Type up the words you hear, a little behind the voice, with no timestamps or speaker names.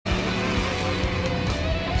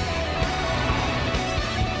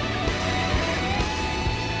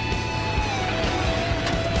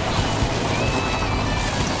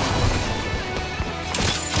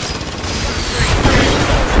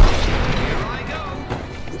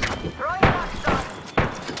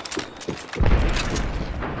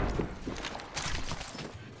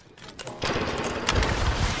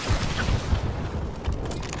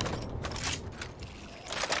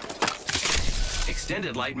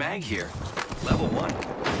light mag here. Level 1.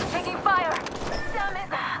 Taking fire! Damn it!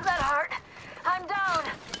 That hurt! I'm down!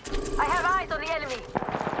 I have eyes on the enemy!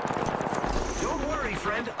 Don't worry,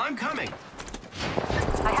 friend. I'm coming.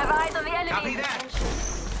 I have eyes on the enemy! Copy that.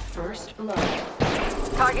 First blood.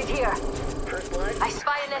 Target here. First blood. I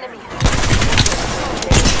spy an enemy.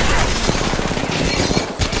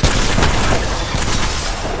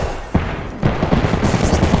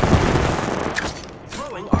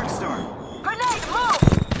 Throwing Arc Star. Grenade, move!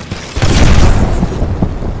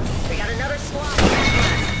 We got another squad.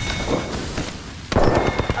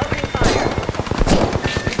 Opening fire.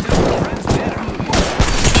 Picked up a friend's banner.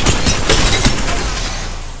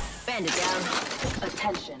 Bandit down.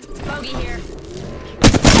 Attention. Bogey here.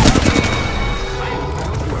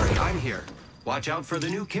 Don't worry, I'm here. Watch out for the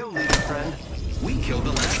new kill leader, friend. We killed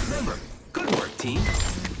the last member. Good work, team.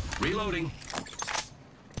 Reloading.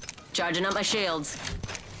 Charging up my shields.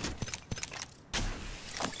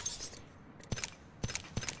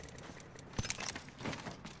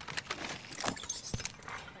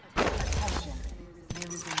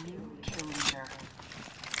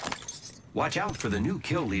 Watch out for the new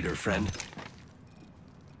kill leader, friend.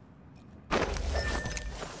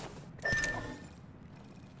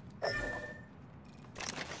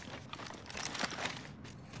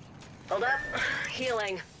 Hold up.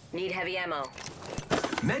 Healing. Need heavy ammo.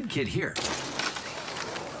 Med kit here.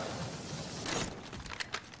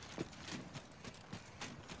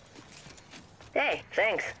 Hey,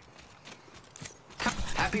 thanks.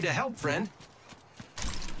 Happy to help, friend.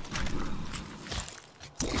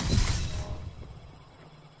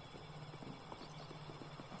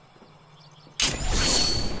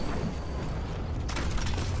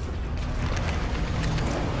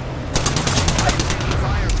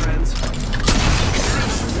 Fire, friends.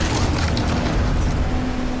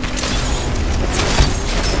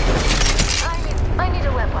 I need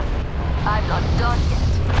a weapon. I'm not done yet.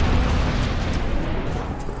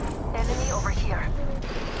 Enemy over here.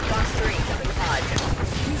 Box 3, up in the pod.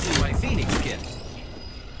 Using my Phoenix kit.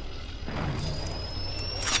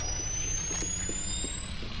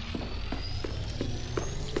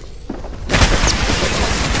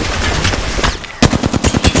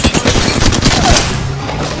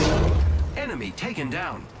 Enemy taken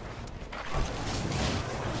down.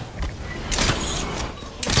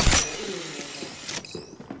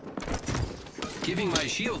 Giving my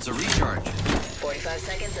shields a recharge. 45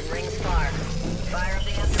 seconds and rings far. Fire up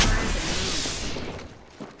the afterburners and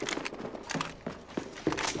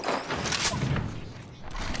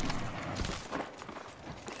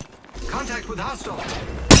move. Contact with hostile.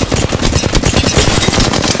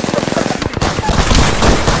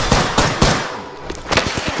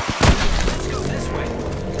 Let's go this way.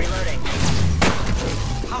 Reloading.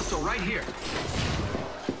 Hostile right here.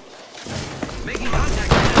 Making contact.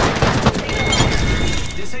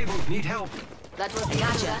 Disabled. Need help. That was the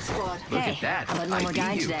gotcha. Squad. Look at that. How about no I more beat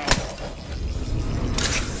guys you. today?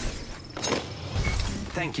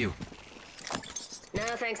 Thank you. No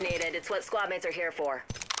thanks needed. It's what squad mates are here for.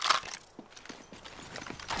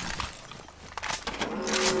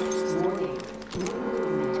 Warning.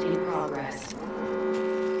 Movement in progress.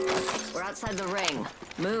 We're outside the ring.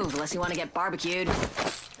 Move unless you want to get barbecued.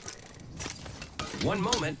 One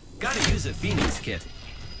moment. Gotta use a Phoenix kit.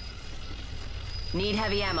 Need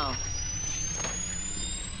heavy ammo.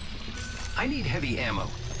 I need heavy ammo.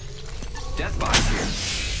 Death box here.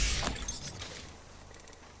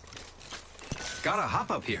 Gotta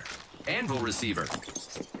hop up here. Anvil receiver.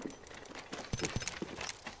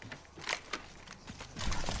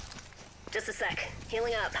 Just a sec.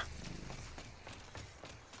 Healing up.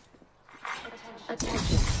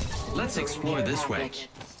 Attention. Let's explore this way.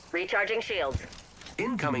 Recharging shields.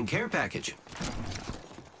 Incoming care package.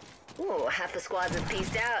 Ooh, half the squads have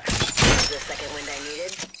pieced out. There's the second wind I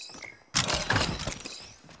needed.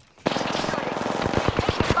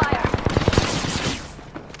 Taking fire!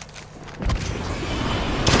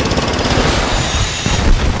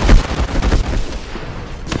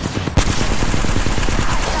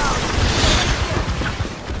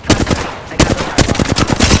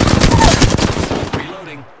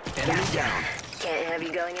 Reloading. Enemy down. Can't have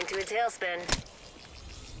you going into a tailspin.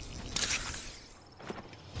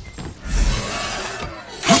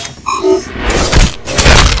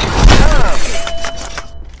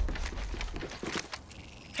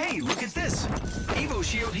 Hey, look at this. Evo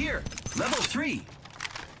shield here. Level 3.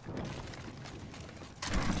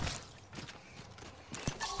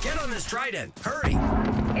 Get on this trident. Hurry.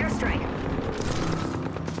 Airstrike.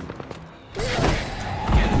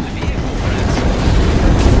 Get in the vehicle, friends.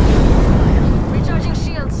 Recharging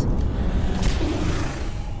shields.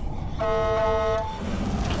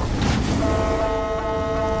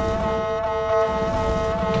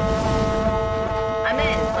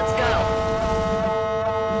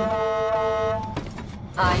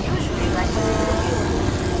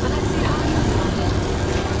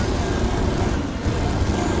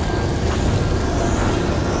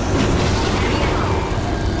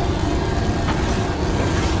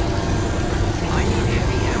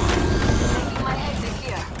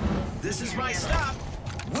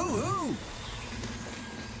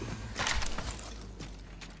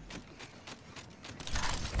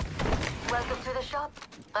 the shop?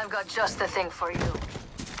 I've got just the thing for you.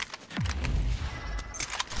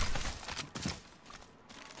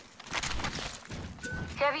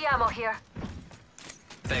 Heavy ammo here.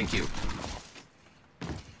 Thank you.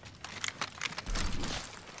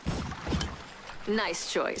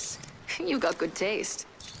 Nice choice. You got good taste.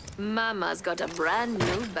 Mama's got a brand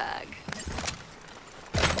new bag.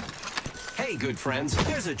 Hey, good friends,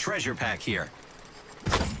 there's a treasure pack here.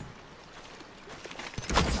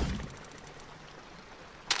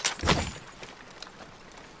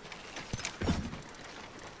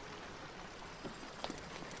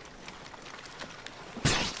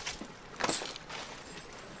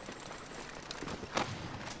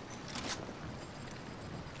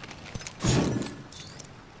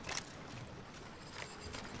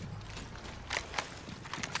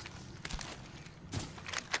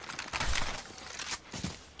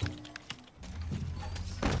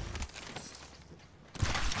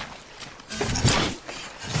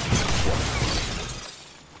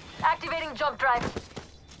 Activating jump drive.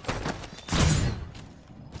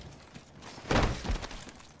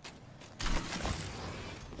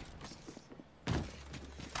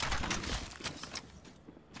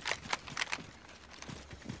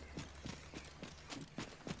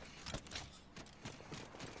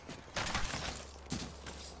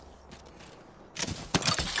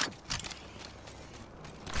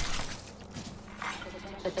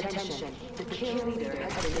 Attention. The kill leader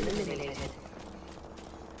has been eliminated.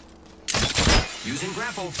 Using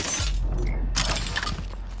grapple.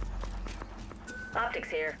 Optics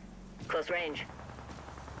here. Close range.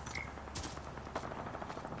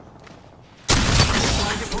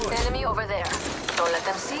 Enemy over there. Don't let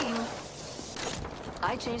them see you.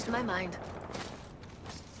 I changed my mind.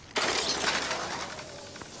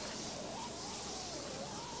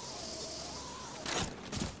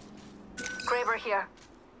 Kraber here.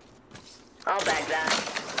 I'll bag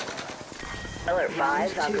that. Alert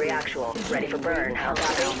 5, Valkyrie actual. Ready for burn. How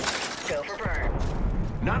copy? Go for burn.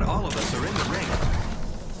 Not all of us are in the ring.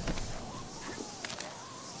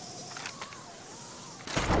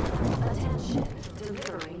 Attention.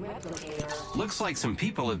 Delivering replicator. Looks like some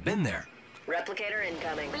people have been there. Replicator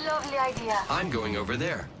incoming. Lovely idea. I'm going over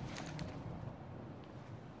there.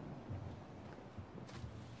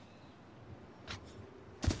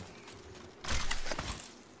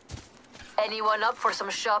 Anyone up for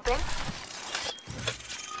some shopping?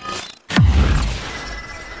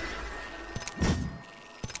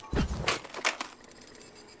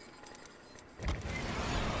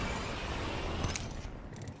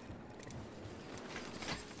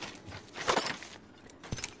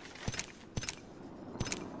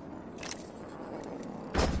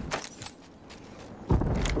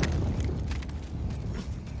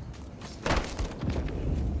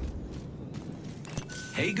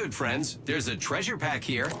 Hey, good friends, there's a treasure pack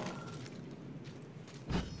here.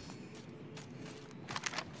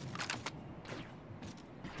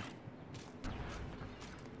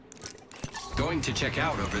 Going to check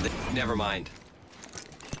out over there. Never mind.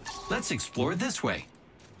 Let's explore this way.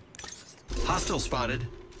 Hostile spotted.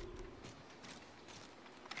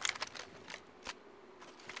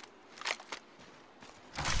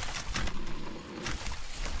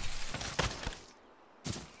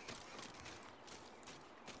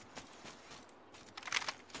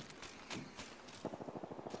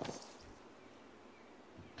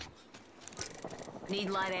 Need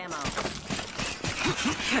light ammo.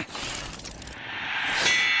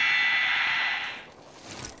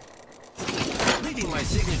 Leaving my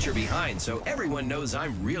signature behind so everyone knows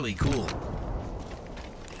I'm really cool.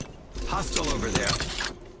 Hostile over there.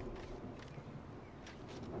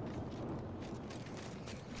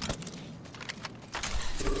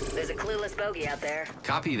 There's a clueless bogey out there.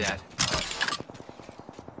 Copy that.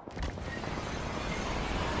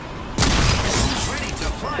 Ready to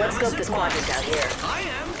fly. Let's on the scope the zip line. squadrons out here. I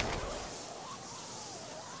am.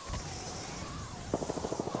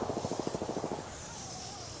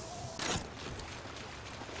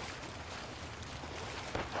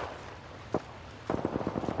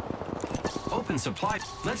 Open supply.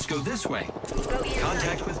 Let's go this way. Bogey in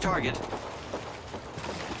Contact sight. with target.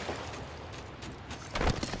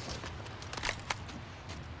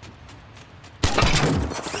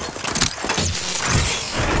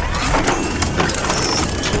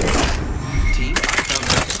 Team, I found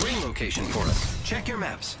a ring location for us. Check your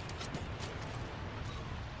maps.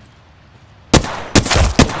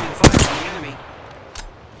 Opening fire on the enemy.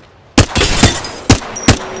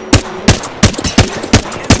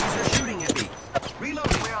 The enemies are shooting at me.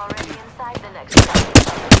 Reloading. We're already inside the next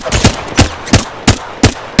round.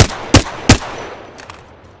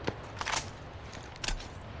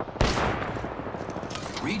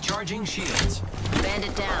 Recharging shields.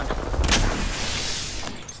 Bandit down.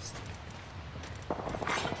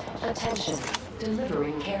 Attention.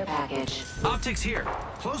 Delivering care package. Optics here.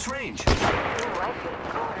 Close range. Ooh, I feel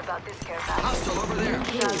good about this care package. Hostile over there.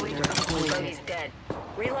 Kill leader appointed. Bogey's dead.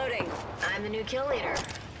 Reloading. I'm the new kill leader.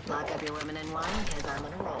 Lock up your women and wine, because I'm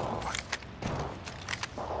on a roll.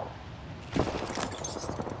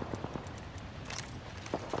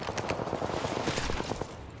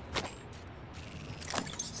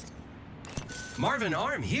 Marvin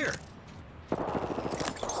arm here.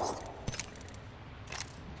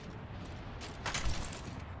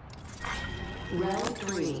 Round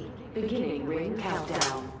 3. Beginning ring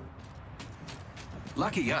countdown.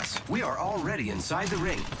 Lucky us. We are already inside the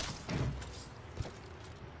ring.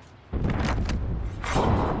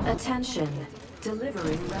 Attention.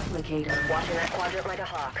 Delivering replicator. Watching that quadrant like a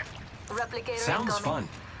hawk. Replicator Sounds incoming.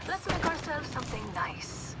 fun. Let's make ourselves something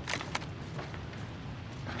nice.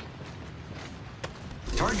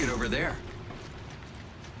 Target over there.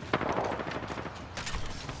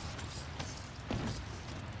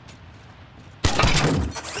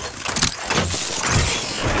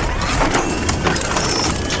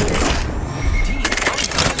 Team,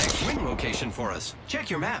 I've got the next ring location for us.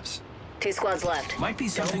 Check your maps. 2 squads left. Might be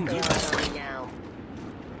something Don't good bail this on way. me now.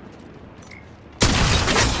 Get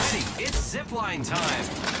ready. It's zipline time.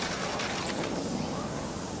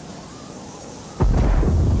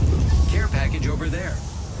 Care package over there.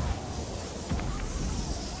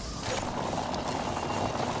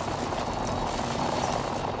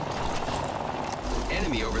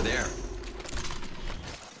 Enemy over there.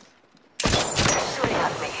 Shooting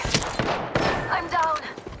at me. I'm down.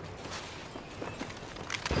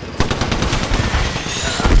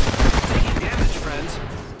 Taking damage, friends.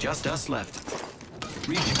 Just us left.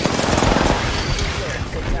 Reach.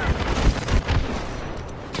 Good job.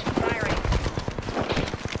 Firing.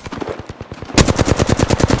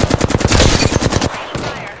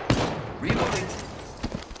 Fire. Reloading.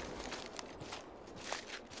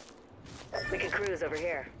 We can cruise over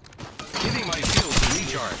here. Giving my shields a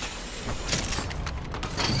recharge.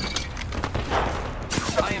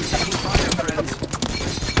 I am taking fire, friends.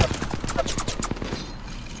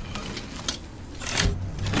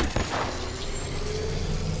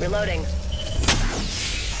 Reloading.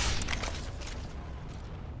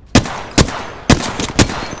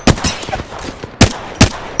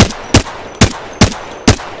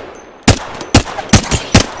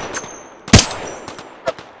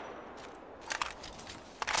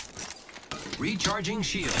 Recharging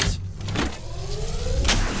shields.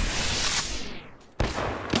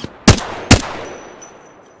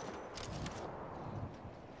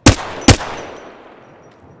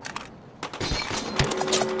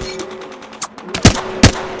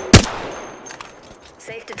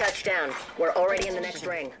 Safe to touch down. We're already in the next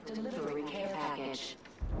ring. Delivering care package.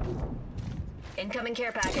 Incoming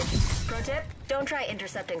care package. Pro tip, don't try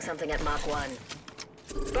intercepting something at Mach 1.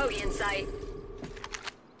 Bogey in sight.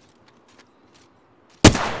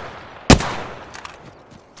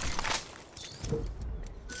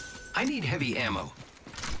 I need heavy ammo.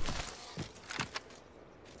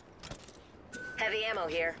 Heavy ammo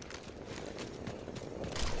here.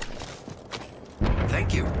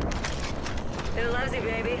 Thank you. Who loves you,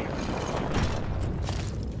 baby?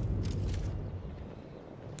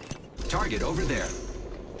 Target over there.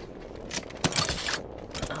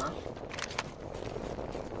 Uh-huh.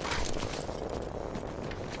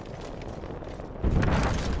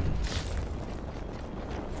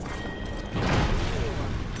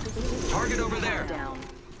 Target over there. Down.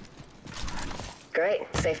 Great.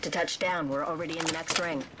 Safe to touch down. We're already in the next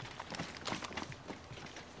ring.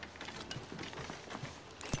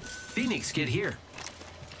 Phoenix, get here.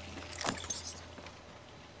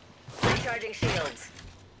 Recharging shields.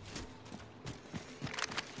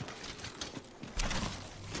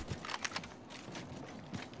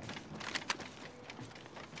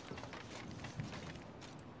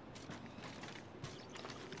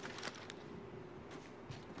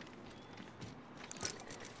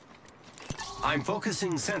 I'm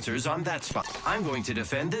focusing sensors on that spot. I'm going to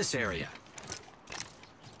defend this area.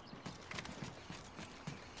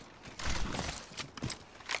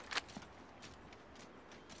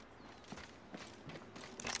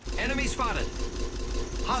 Enemy spotted.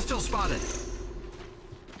 Hostile spotted.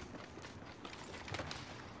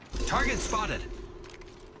 Target spotted.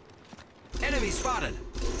 Enemy spotted.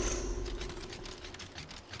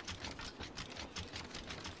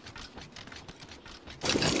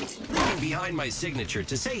 Leaving behind my signature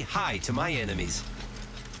to say hi to my enemies.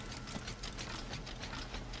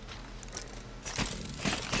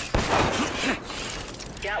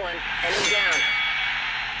 Got one. Enemy down.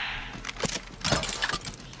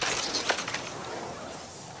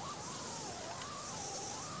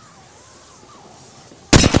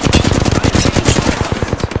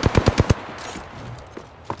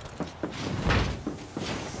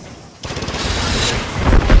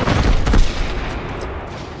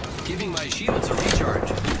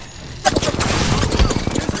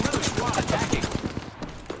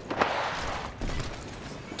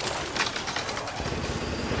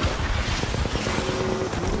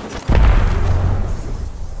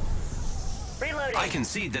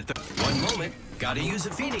 concede that the... One moment. Gotta use a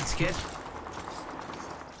Phoenix kit.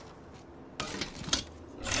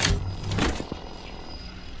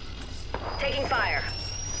 Taking fire.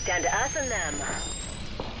 Down to us and them.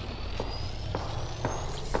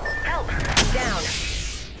 Help! Down.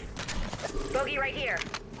 Bogey right here.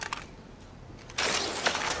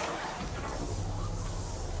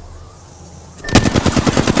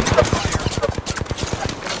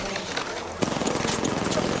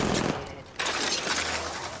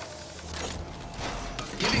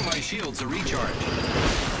 Giving my shields a recharge.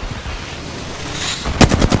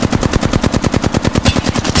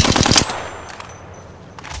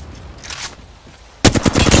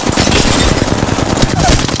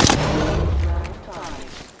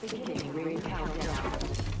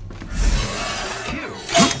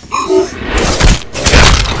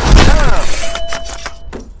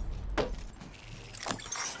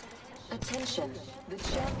 Attention, the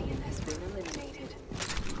champion has been eliminated.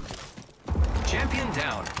 Champion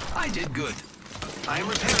down. I did good. I am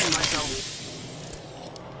repairing myself.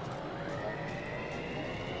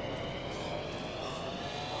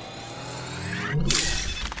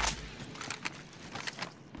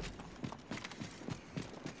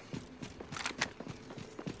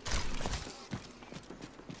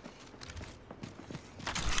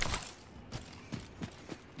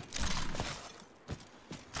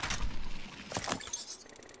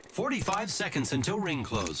 "45 seconds until ring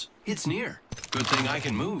close. It's near. Good thing I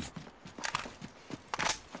can move."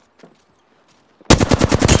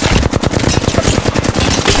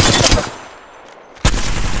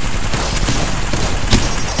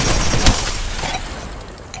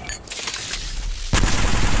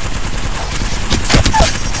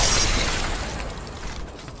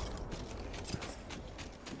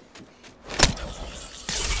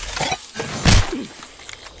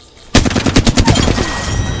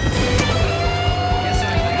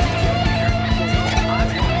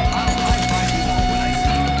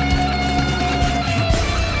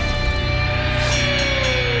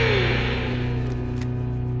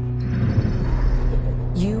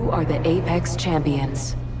 You are the Apex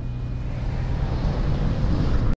Champions.